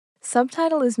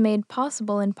Subtitle is made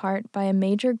possible in part by a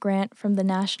major grant from the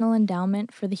National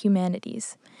Endowment for the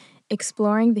Humanities,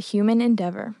 exploring the human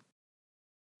endeavor.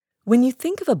 When you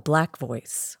think of a Black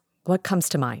voice, what comes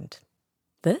to mind?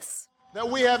 This? That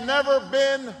we have never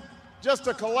been just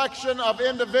a collection of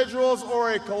individuals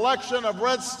or a collection of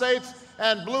red states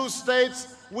and blue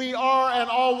states. We are and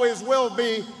always will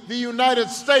be the United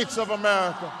States of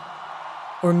America.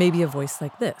 Or maybe a voice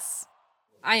like this.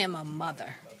 I am a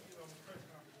mother.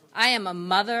 I am a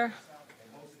mother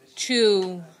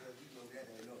to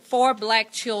 4 Black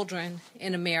children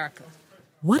in America.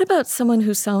 What about someone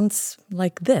who sounds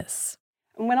like this?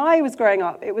 When I was growing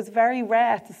up, it was very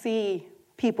rare to see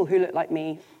people who looked like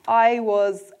me. I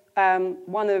was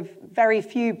one of very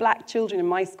few Black children in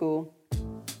my school.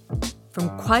 From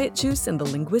Quiet Juice and the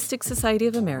Linguistic Society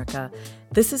of America,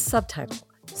 this is Subtitle,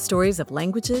 Stories of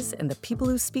Languages and the People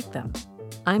Who Speak Them.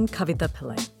 I'm Kavita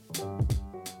Pillai.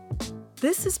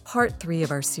 This is part 3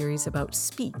 of our series about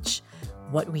speech,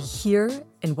 what we hear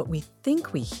and what we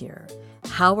think we hear,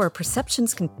 how our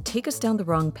perceptions can take us down the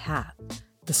wrong path,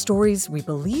 the stories we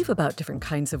believe about different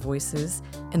kinds of voices,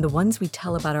 and the ones we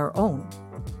tell about our own.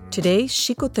 Today,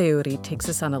 Shiko Theuri takes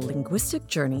us on a linguistic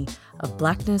journey of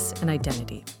Blackness and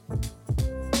identity.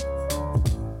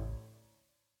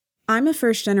 I'm a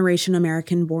first-generation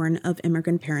American born of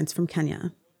immigrant parents from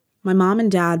Kenya. My mom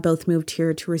and dad both moved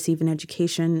here to receive an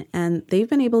education, and they've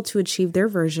been able to achieve their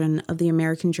version of the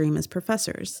American dream as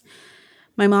professors.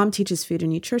 My mom teaches food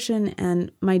and nutrition,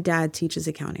 and my dad teaches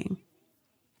accounting.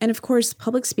 And of course,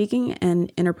 public speaking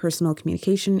and interpersonal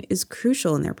communication is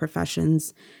crucial in their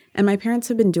professions, and my parents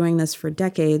have been doing this for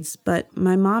decades, but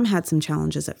my mom had some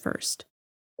challenges at first.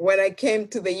 When I came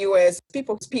to the U.S.,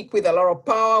 people speak with a lot of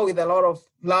power, with a lot of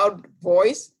loud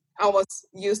voice. I was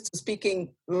used to speaking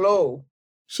low.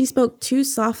 She spoke too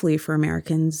softly for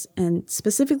Americans, and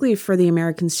specifically for the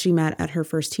Americans she met at her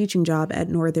first teaching job at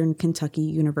Northern Kentucky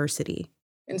University.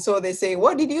 And so they say,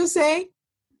 "What did you say?"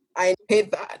 I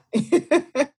hate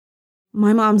that.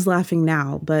 My mom's laughing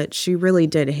now, but she really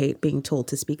did hate being told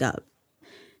to speak up.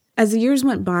 As the years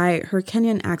went by, her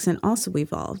Kenyan accent also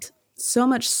evolved, so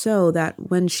much so that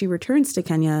when she returns to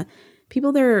Kenya,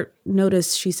 people there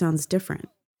notice she sounds different.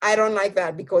 I don't like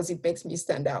that because it makes me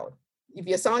stand out. If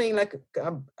you're sounding like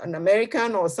an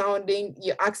American or sounding,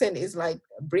 your accent is like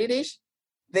British,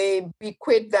 they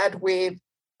equate that with,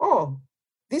 oh,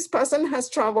 this person has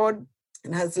traveled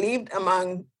and has lived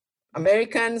among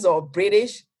Americans or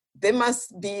British. They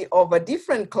must be of a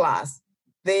different class.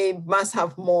 They must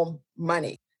have more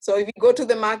money. So if you go to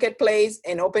the marketplace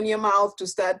and open your mouth to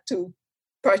start to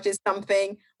purchase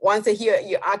something, once they hear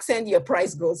your accent, your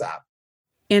price goes up.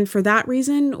 And for that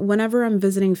reason, whenever I'm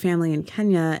visiting family in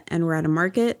Kenya and we're at a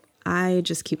market, I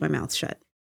just keep my mouth shut.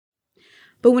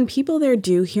 But when people there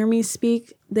do hear me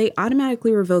speak, they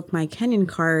automatically revoke my Kenyan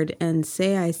card and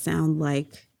say I sound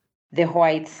like the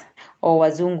whites, or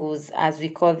wazungus, as we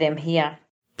call them here.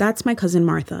 That's my cousin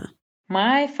Martha.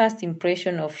 My first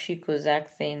impression of Shiko's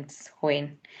accent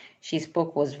when she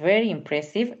spoke was very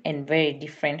impressive and very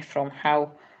different from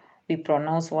how we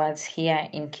pronounce words here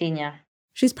in Kenya.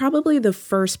 She's probably the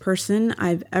first person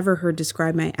I've ever heard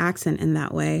describe my accent in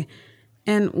that way,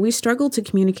 and we struggle to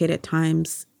communicate at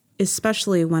times,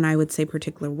 especially when I would say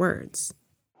particular words.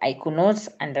 I could not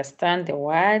understand the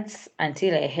words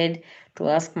until I had to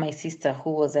ask my sister,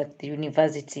 who was at the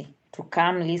university, to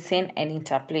come listen and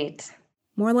interpret.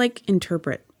 More like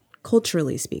interpret,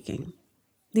 culturally speaking.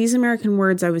 These American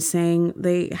words I was saying,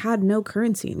 they had no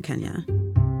currency in Kenya.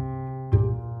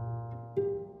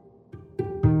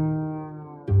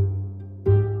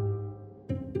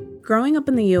 Growing up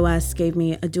in the U.S. gave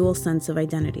me a dual sense of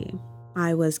identity.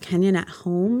 I was Kenyan at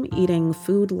home, eating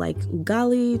food like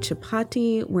ugali,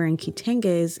 chapati, wearing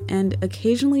kitenges, and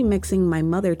occasionally mixing my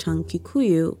mother tongue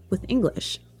Kikuyu with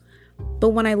English. But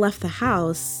when I left the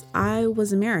house, I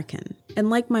was American. And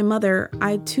like my mother,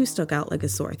 I too stuck out like a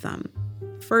sore thumb.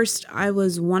 First, I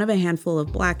was one of a handful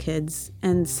of Black kids,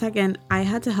 and second, I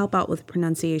had to help out with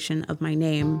pronunciation of my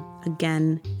name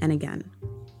again and again.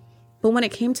 But when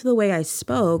it came to the way I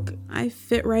spoke, I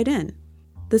fit right in.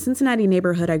 The Cincinnati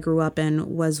neighborhood I grew up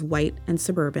in was white and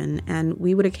suburban, and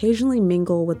we would occasionally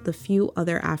mingle with the few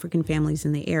other African families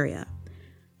in the area.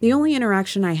 The only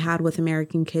interaction I had with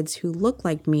American kids who looked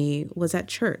like me was at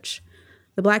church.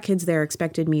 The Black kids there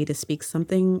expected me to speak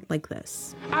something like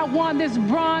this. I won this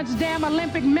bronze damn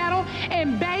Olympic medal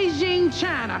in Beijing,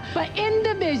 China, for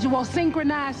individual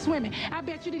synchronized swimming. I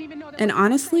bet you didn't even know that. And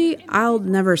honestly, I'll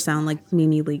never sound like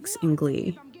Nene Leakes in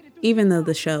Glee, even though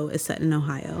the show is set in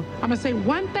Ohio. I'm going to say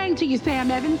one thing to you,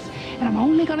 Sam Evans, and I'm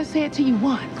only going to say it to you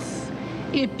once.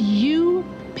 If you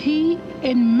pee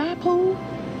in my pool,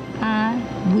 I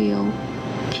will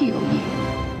kill you.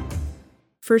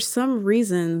 For some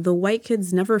reason, the white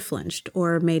kids never flinched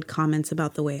or made comments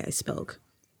about the way I spoke.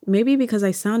 Maybe because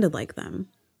I sounded like them.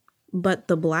 But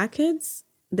the black kids,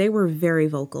 they were very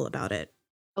vocal about it.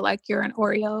 Like you're an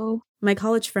Oreo. My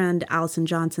college friend, Allison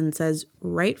Johnson, says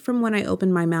right from when I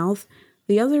opened my mouth,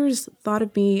 the others thought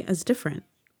of me as different.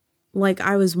 Like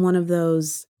I was one of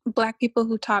those... Black people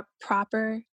who talk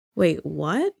proper. Wait,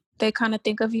 what? They kind of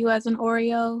think of you as an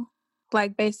Oreo.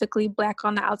 Like basically black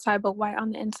on the outside but white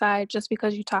on the inside just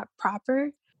because you talk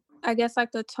proper. I guess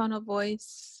like the tone of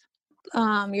voice,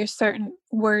 your certain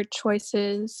word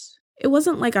choices. It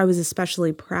wasn't like I was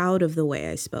especially proud of the way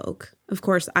I spoke. Of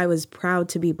course, I was proud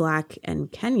to be Black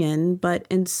and Kenyan, but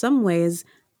in some ways,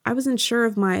 I wasn't sure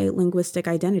of my linguistic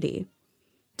identity.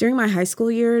 During my high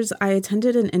school years, I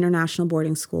attended an international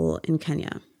boarding school in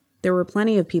Kenya. There were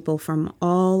plenty of people from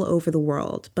all over the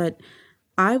world, but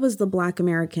I was the Black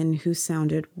American who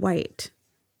sounded white.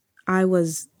 I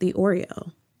was the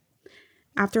Oreo.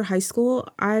 After high school,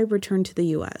 I returned to the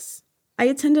U.S. I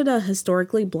attended a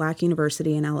historically Black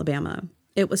university in Alabama.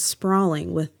 It was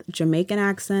sprawling with Jamaican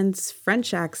accents,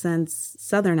 French accents,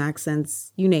 Southern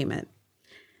accents, you name it.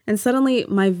 And suddenly,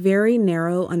 my very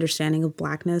narrow understanding of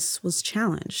Blackness was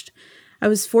challenged. I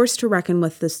was forced to reckon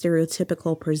with the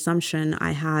stereotypical presumption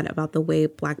I had about the way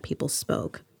Black people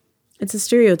spoke. It's a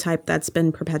stereotype that's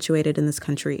been perpetuated in this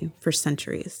country for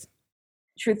centuries.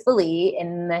 Truthfully,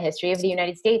 in the history of the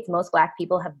United States, most Black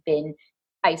people have been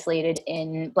isolated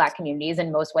in Black communities,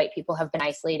 and most white people have been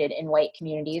isolated in white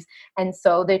communities. And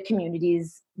so the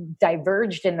communities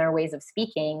diverged in their ways of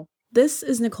speaking. This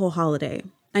is Nicole Holliday.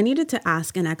 I needed to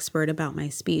ask an expert about my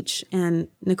speech, and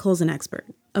Nicole's an expert,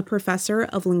 a professor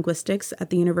of linguistics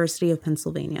at the University of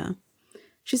Pennsylvania.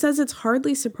 She says it's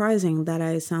hardly surprising that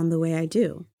I sound the way I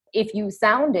do. If you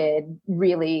sounded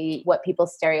really what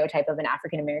people's stereotype of an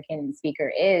African-American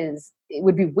speaker is, it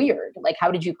would be weird. Like, how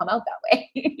did you come out that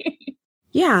way?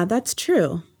 Yeah, that's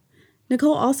true.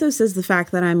 Nicole also says the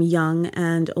fact that I'm young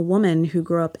and a woman who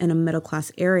grew up in a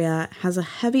middle-class area has a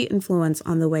heavy influence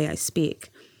on the way I speak.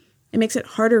 It makes it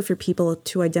harder for people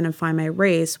to identify my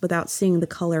race without seeing the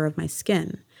color of my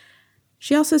skin.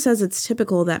 She also says it's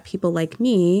typical that people like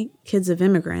me, kids of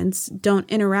immigrants, don't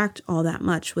interact all that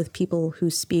much with people who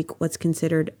speak what's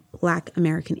considered Black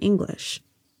American English.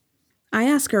 I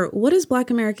ask her, what is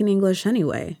Black American English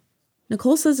anyway?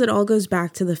 Nicole says it all goes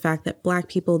back to the fact that Black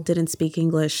people didn't speak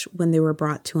English when they were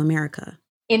brought to America.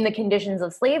 In the conditions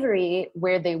of slavery,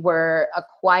 where they were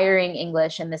acquiring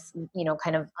English in this,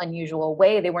 kind of unusual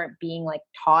way, they weren't being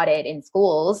taught it in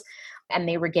schools, and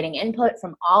they were getting input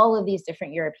from all of these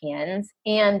different Europeans,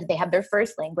 and they had their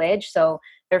first language. So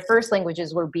their first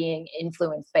languages were being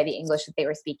influenced by the English that they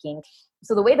were speaking.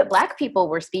 So the way that Black people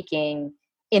were speaking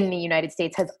in the United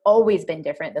States has always been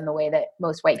different than the way that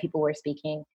most white people were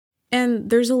speaking. And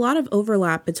there's a lot of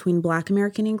overlap between Black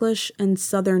American English and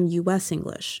Southern U.S.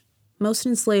 English. Most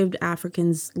enslaved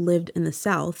Africans lived in the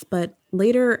South, but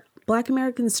later, Black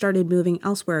Americans started moving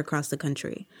elsewhere across the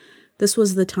country. This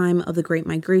was the time of the Great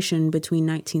Migration between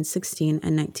 1916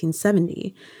 and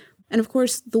 1970. And of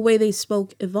course, the way they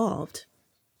spoke evolved.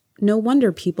 No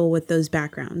wonder people with those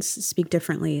backgrounds speak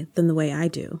differently than the way I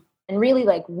do. And really,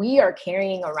 we are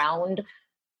carrying around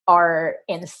our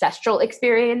ancestral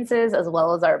experiences as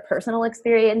well as our personal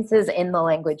experiences in the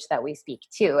language that we speak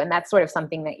too. And that's sort of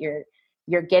something that you're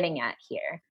getting at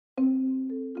here.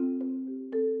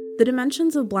 The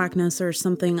dimensions of Blackness are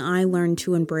something I learned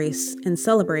to embrace and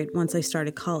celebrate once I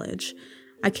started college.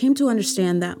 I came to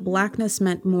understand that Blackness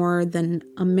meant more than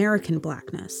American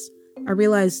Blackness. I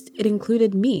realized it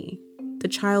included me, the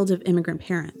child of immigrant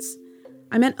parents.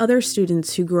 I met other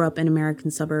students who grew up in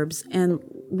American suburbs and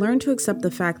learned to accept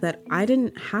the fact that I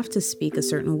didn't have to speak a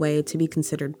certain way to be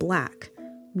considered Black.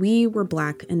 We were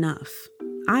Black enough.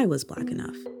 I was Black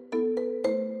enough.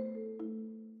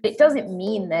 It doesn't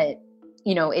mean that,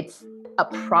 it's a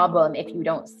problem if you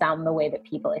don't sound the way that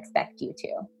people expect you to.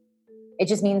 It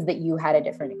just means that you had a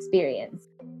different experience.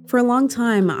 For a long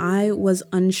time, I was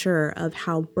unsure of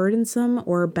how burdensome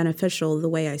or beneficial the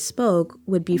way I spoke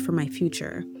would be for my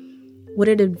future. Would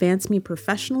it advance me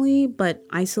professionally, but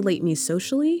isolate me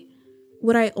socially?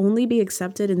 Would I only be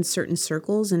accepted in certain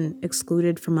circles and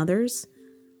excluded from others?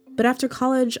 But after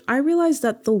college, I realized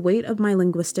that the weight of my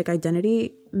linguistic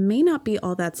identity may not be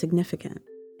all that significant.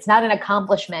 It's not an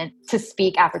accomplishment to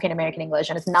speak African American English,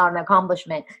 and it's not an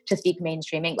accomplishment to speak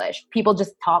mainstream English. People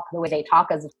just talk the way they talk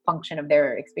as a function of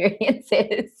their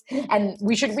experiences. And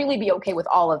we should really be okay with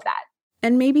all of that.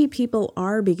 And maybe people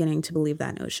are beginning to believe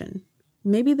that notion.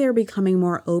 maybe they're becoming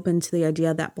more open to the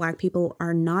idea that Black people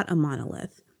are not a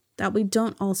monolith, that we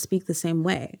don't all speak the same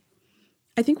way.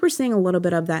 I think we're seeing a little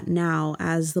bit of that now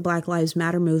as the Black Lives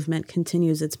Matter movement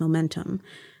continues its momentum.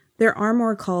 There are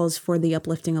more calls for the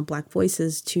uplifting of Black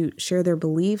voices to share their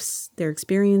beliefs, their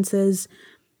experiences,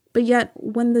 but yet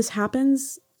when this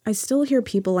happens, I still hear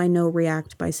people I know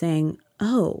react by saying,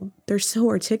 "Oh, they're so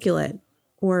articulate,"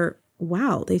 or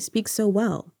 "Wow, they speak so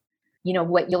well." You know,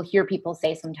 what you'll hear people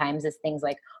say sometimes is things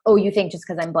like, "Oh, you think just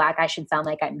because I'm Black, I should sound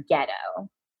like I'm ghetto."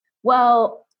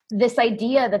 Well, this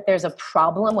idea that there's a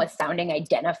problem with sounding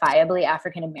identifiably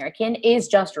African American is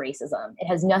just racism. It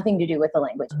has nothing to do with the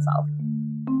language itself.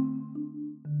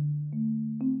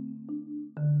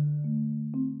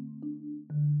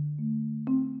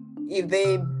 If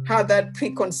they have that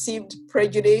preconceived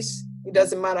prejudice, it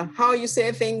doesn't matter how you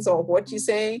say things or what you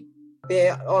say,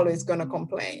 they're always going to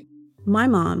complain. My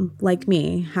mom, like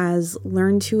me, has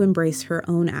learned to embrace her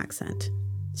own accent.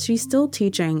 She's still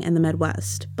teaching in the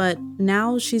Midwest, but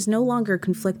now she's no longer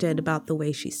conflicted about the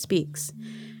way she speaks.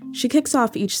 She kicks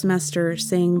off each semester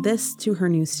saying this to her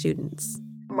new students.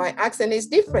 My accent is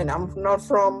different. I'm not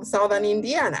from Southern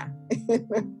Indiana.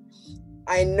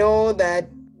 I know that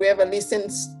whoever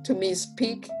listens to me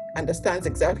speak understands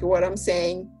exactly what I'm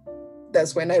saying.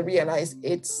 That's when I realize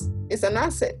it's an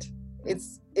asset.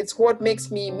 It's what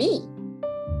makes me me.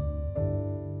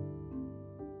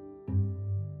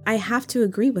 I have to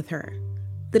agree with her.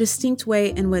 The distinct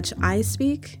way in which I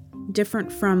speak, different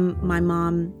from my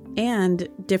mom and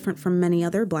different from many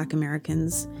other Black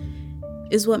Americans,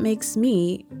 is what makes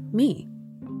me, me.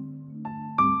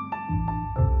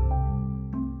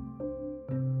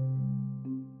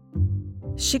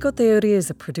 Chico Theory is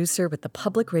a producer with the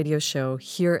public radio show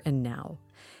Here and Now.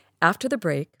 After the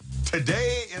break,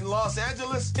 today in Los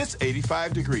Angeles, it's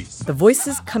 85 degrees. The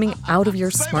voices coming out of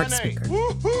your smart speaker.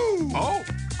 Woo-hoo! Oh,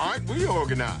 aren't we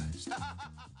organized?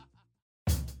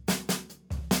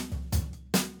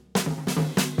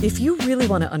 If you really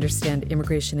want to understand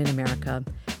immigration in America,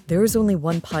 there is only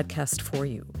one podcast for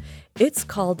you. It's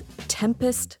called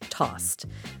Tempest Tossed.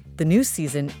 The new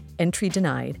season, Entry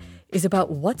Denied, is about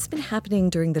what's been happening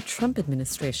during the Trump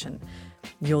administration.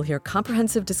 You'll hear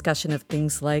comprehensive discussion of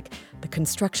things like the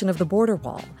construction of the border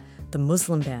wall, the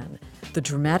Muslim ban, the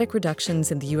dramatic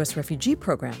reductions in the U.S. refugee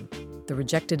program, the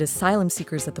rejected asylum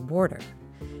seekers at the border.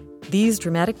 These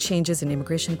dramatic changes in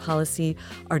immigration policy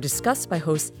are discussed by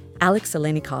host Alex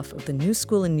Alenikoff of the New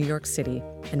School in New York City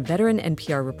and veteran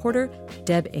NPR reporter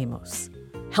Deb Amos.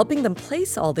 Helping them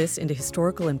place all this into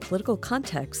historical and political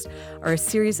context are a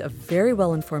series of very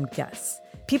well-informed guests.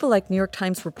 People like New York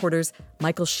Times reporters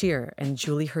Michael Shear and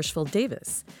Julie Hirschfeld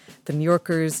Davis, the New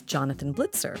Yorker's Jonathan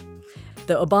Blitzer,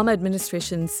 the Obama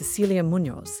administration's Cecilia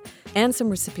Munoz, and some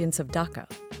recipients of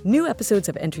DACA. New episodes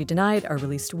of Entry Denied are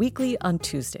released weekly on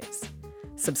Tuesdays.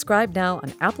 Subscribe now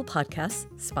on Apple Podcasts,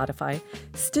 Spotify,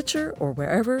 Stitcher, or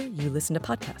wherever you listen to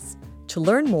podcasts. To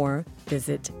learn more,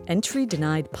 visit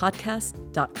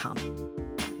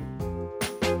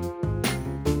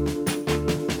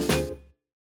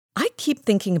EntryDeniedPodcast.com. I keep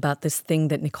thinking about this thing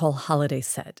that Nicole Holiday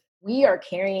said. We are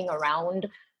carrying around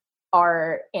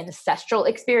our ancestral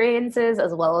experiences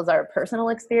as well as our personal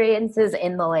experiences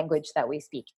in the language that we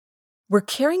speak. We're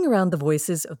carrying around the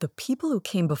voices of the people who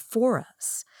came before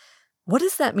us. What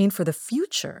does that mean for the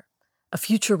future? A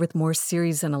future with more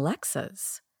Siris and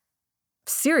Alexas?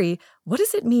 Siri, what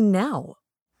does it mean now?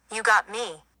 You got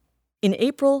me. In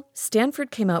April,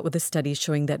 Stanford came out with a study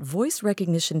showing that voice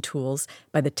recognition tools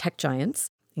by the tech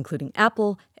giants, including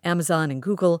Apple, Amazon, and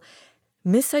Google,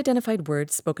 misidentified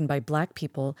words spoken by Black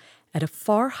people at a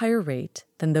far higher rate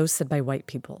than those said by white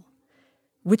people.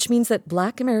 Which means that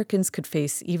Black Americans could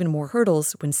face even more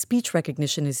hurdles when speech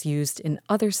recognition is used in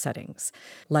other settings,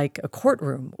 like a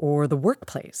courtroom or the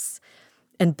workplace.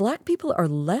 And Black people are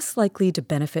less likely to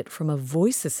benefit from a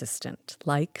voice assistant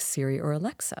like Siri or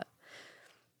Alexa.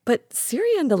 But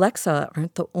Siri and Alexa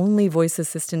aren't the only voice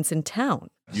assistants in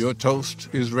town. Your toast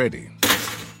is ready.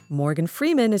 Morgan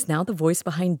Freeman is now the voice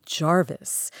behind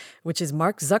Jarvis, which is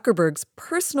Mark Zuckerberg's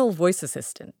personal voice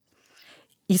assistant.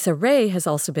 Issa Rae has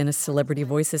also been a celebrity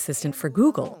voice assistant for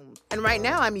Google. And right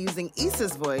now I'm using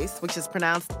Issa's voice, which is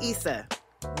pronounced Issa,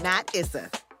 not Issa.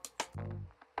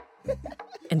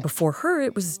 And before her,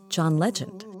 it was John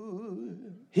Legend.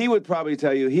 He would probably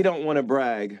tell you he don't want to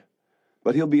brag,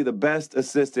 but he'll be the best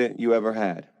assistant you ever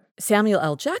had. Samuel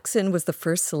L. Jackson was the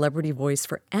first celebrity voice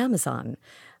for Amazon.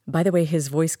 By the way, his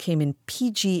voice came in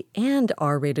PG and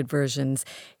R-rated versions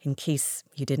in case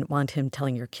you didn't want him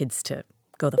telling your kids to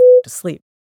go the to sleep.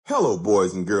 Hello,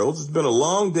 boys and girls. It's been a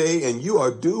long day and you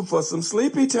are due for some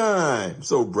sleepy time.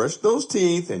 So brush those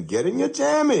teeth and get in your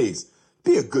jammies.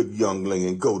 Be a good youngling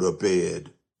and go to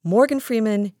bed. Morgan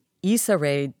Freeman, Issa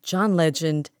Rae, John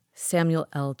Legend, Samuel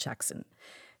L. Jackson.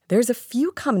 There's a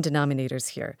few common denominators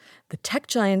here. The tech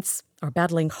giants are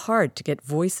battling hard to get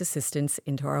voice assistants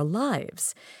into our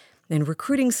lives. And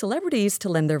recruiting celebrities to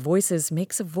lend their voices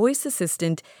makes a voice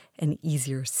assistant an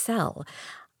easier sell.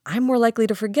 I'm more likely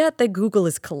to forget that Google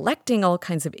is collecting all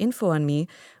kinds of info on me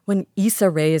when Issa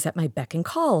Rae is at my beck and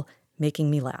call,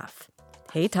 making me laugh.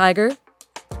 Hey, Tiger.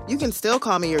 You can still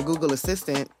call me your Google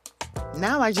Assistant.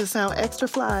 Now I just sound extra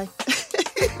fly.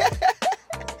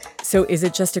 So is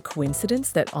it just a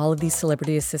coincidence that all of these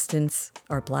celebrity assistants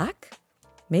are Black?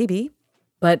 Maybe.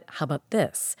 But how about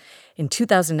this? In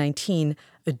 2019,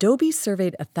 Adobe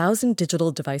surveyed 1,000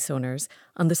 digital device owners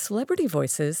on the celebrity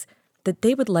voices that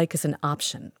they would like as an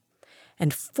option.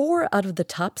 And 4 out of the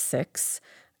top 6,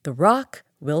 The Rock,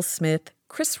 Will Smith,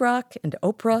 Chris Rock, and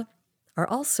Oprah, are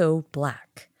also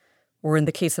Black. Or in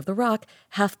the case of The Rock,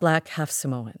 half Black, half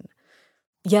Samoan.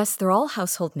 Yes, they're all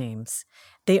household names.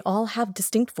 They all have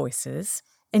distinct voices.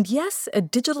 And yes, a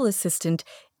digital assistant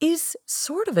is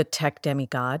sort of a tech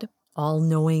demigod,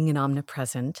 all-knowing and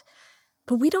omnipresent.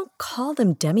 But we don't call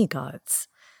them demigods.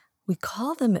 We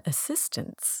call them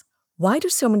assistants. Why do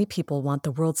so many people want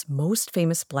the world's most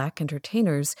famous Black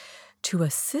entertainers to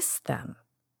assist them,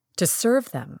 to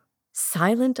serve them,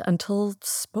 silent until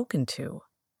spoken to?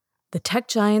 The tech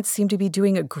giants seem to be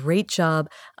doing a great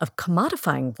job of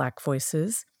commodifying Black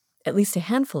voices, at least a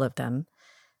handful of them.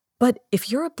 But if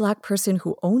you're a Black person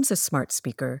who owns a smart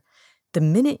speaker, the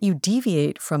minute you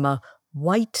deviate from a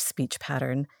white speech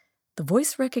pattern, the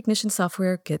voice recognition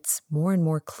software gets more and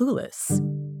more clueless.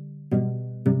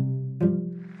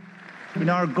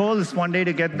 Our goal is one day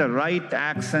to get the right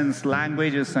accents,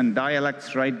 languages, and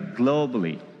dialects right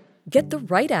globally. Get the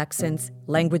right accents,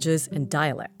 languages, and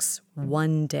dialects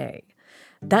one day.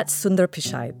 That's Sundar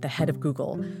Pichai, the head of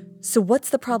Google. So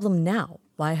what's the problem now?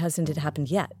 Why hasn't it happened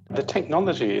yet? The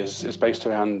technology is based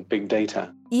around big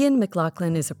data. Ian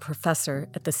McLaughlin is a professor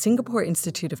at the Singapore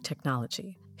Institute of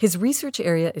Technology. His research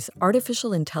area is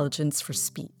artificial intelligence for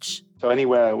speech. So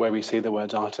anywhere where we see the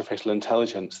words artificial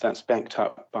intelligence, that's backed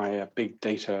up by a big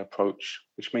data approach,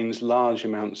 which means large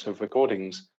amounts of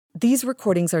recordings. These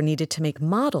recordings are needed to make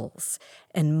models,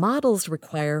 and models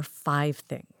require 5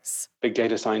 things. Big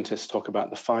data scientists talk about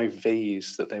the 5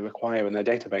 V's that they require in their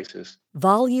databases.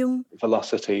 Volume,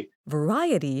 velocity,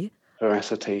 variety,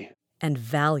 veracity, and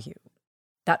value.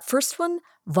 That first one,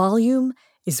 volume,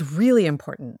 is really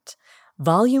important.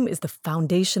 Volume is the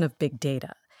foundation of big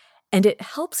data, and it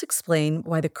helps explain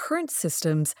why the current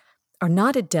systems are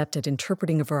not adept at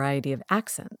interpreting a variety of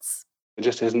accents. There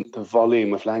just isn't the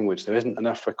volume of language. There isn't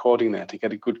enough recording there to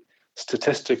get a good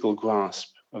statistical grasp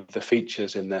of the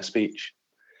features in their speech.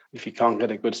 If you can't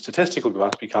get a good statistical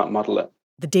grasp, you can't model it.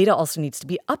 The data also needs to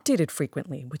be updated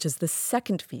frequently, which is the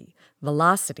second V,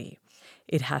 velocity.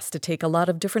 It has to take a lot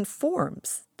of different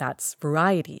forms. That's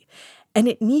variety. And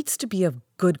it needs to be of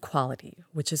good quality,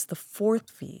 which is the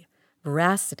 4th V,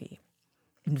 veracity.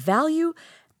 And value,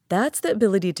 that's the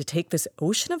ability to take this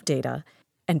ocean of data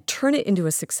and turn it into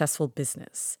a successful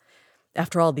business.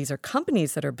 After all, these are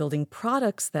companies that are building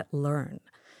products that learn.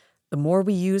 The more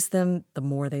we use them, the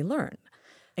more they learn.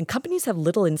 And companies have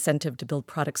little incentive to build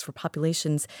products for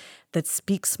populations that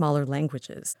speak smaller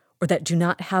languages or that do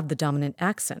not have the dominant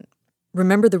accent.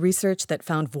 Remember the research that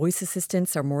found voice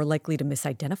assistants are more likely to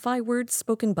misidentify words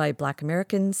spoken by Black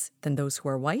Americans than those who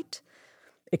are white?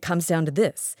 It comes down to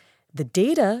this. The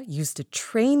data used to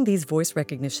train these voice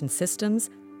recognition systems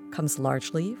comes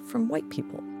largely from white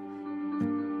people.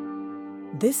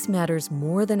 This matters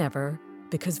more than ever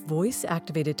because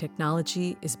voice-activated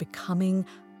technology is becoming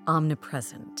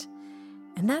omnipresent.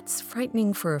 And that's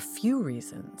frightening for a few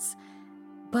reasons.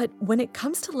 But when it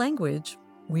comes to language,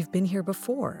 we've been here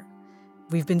before.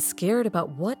 We've been scared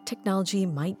about what technology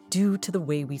might do to the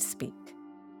way we speak.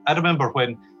 I remember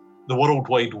when the World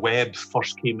Wide Web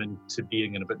first came into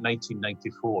being in about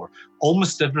 1994.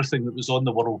 Almost everything that was on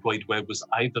the World Wide Web was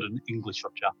either in English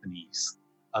or Japanese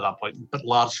at that point, but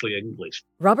largely English.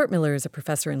 Robert Miller is a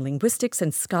professor in linguistics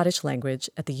and Scottish language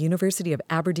at the University of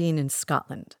Aberdeen in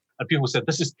Scotland. And people said,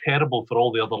 this is terrible for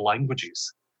all the other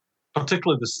languages,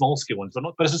 particularly the small-scale ones. They're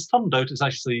not, but as it's turned out, it's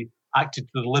actually acted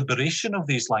to the liberation of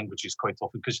these languages quite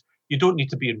often, because you don't need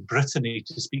to be in Brittany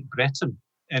to speak Breton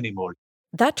anymore.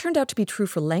 That turned out to be true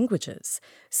for languages.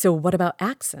 So what about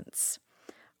accents?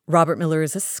 Robert Miller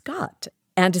is a Scot,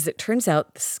 and as it turns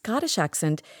out, the Scottish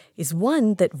accent is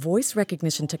one that voice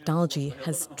recognition technology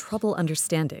has trouble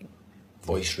understanding.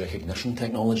 voice recognition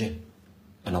technology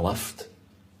in a lift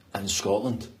in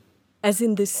Scotland. As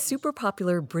in this super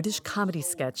popular British comedy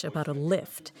sketch about a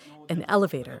lift, an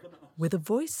elevator, with a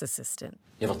voice assistant.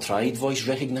 You ever tried voice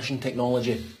recognition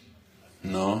technology?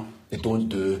 No, they don't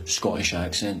do Scottish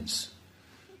accents.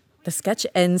 The sketch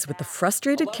ends with the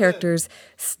frustrated characters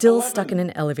still stuck in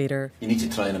an elevator. You need to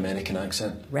try an American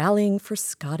accent. Rallying for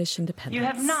Scottish independence. You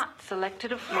have not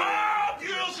selected a floor.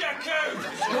 Use your coup!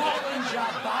 Scotland, you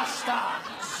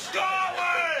bastard!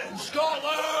 Scotland!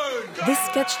 Scotland! This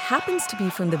sketch happens to be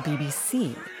from the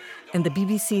BBC, and the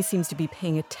BBC seems to be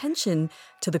paying attention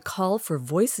to the call for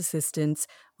voice assistants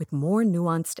with more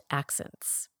nuanced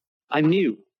accents. I'm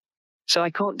new, so I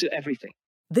can't do everything.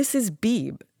 This is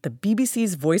Beeb, the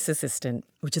BBC's voice assistant,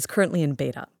 which is currently in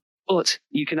beta. But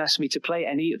you can ask me to play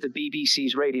any of the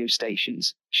BBC's radio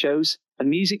stations, shows, and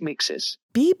music mixes.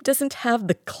 Beeb doesn't have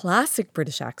the classic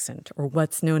British accent, or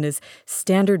what's known as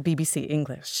standard BBC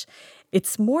English.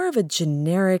 It's more of a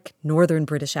generic Northern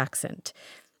British accent.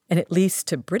 And at least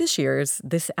to British ears,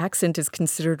 this accent is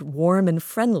considered warm and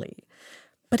friendly.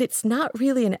 But it's not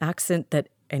really an accent that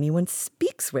anyone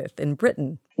speaks with in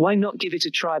Britain. Why not give it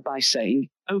a try by saying,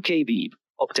 "Okay, Beeb,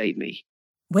 update me."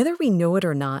 Whether we know it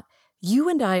or not, you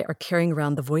and I are carrying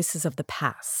around the voices of the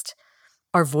past.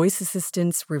 Are voice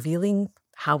assistants revealing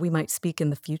how we might speak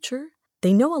in the future?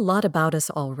 They know a lot about us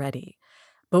already.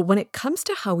 But when it comes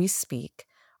to how we speak,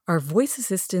 our voice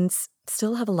assistants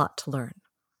still have a lot to learn.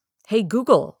 Hey,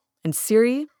 Google and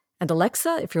Siri and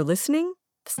Alexa, if you're listening,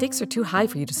 the stakes are too high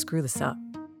for you to screw this up.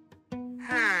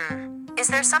 Is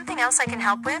there something else I can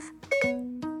help with?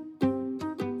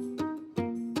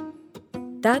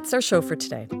 That's our show for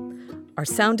today. Our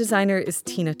sound designer is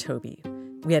Tina Toby.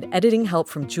 We had editing help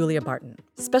from Julia Barton.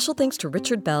 Special thanks to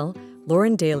Richard Bell,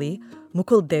 Lauren Daly,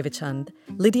 Mukul Devichand,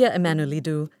 Lydia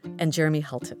Emanuelidou, and Jeremy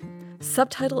Helton.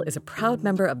 Subtitle is a proud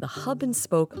member of the Hub and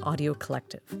Spoke Audio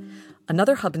Collective.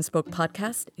 Another Hub and Spoke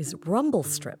podcast is Rumble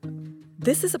Strip.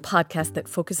 This is a podcast that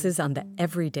focuses on the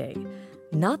everyday,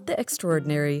 not the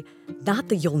extraordinary, not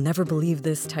the you'll never believe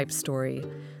this type story,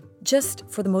 just,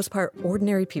 for the most part,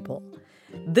 ordinary people.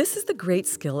 This is the great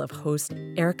skill of host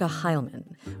Erica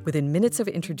Heilman. Within minutes of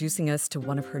introducing us to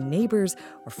one of her neighbors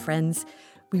or friends,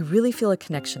 we really feel a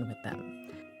connection with them.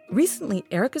 Recently,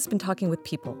 Erica's been talking with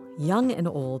people, young and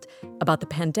old, about the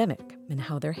pandemic and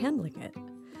how they're handling it.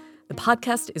 The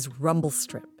podcast is Rumble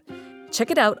Strip.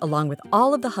 Check it out along with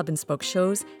all of the Hub and Spoke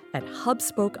shows at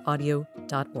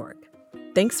hubspokeaudio.org.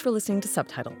 Thanks for listening to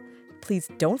Subtitle. Please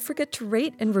don't forget to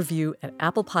rate and review at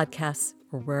Apple Podcasts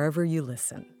or wherever you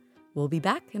listen. We'll be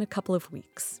back in a couple of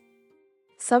weeks.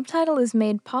 Subtitle is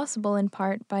made possible in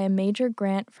part by a major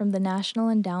grant from the National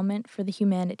Endowment for the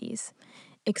Humanities,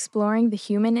 exploring the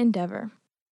human endeavor.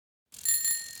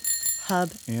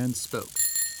 Hub and Spoke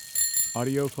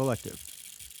Audio Collective.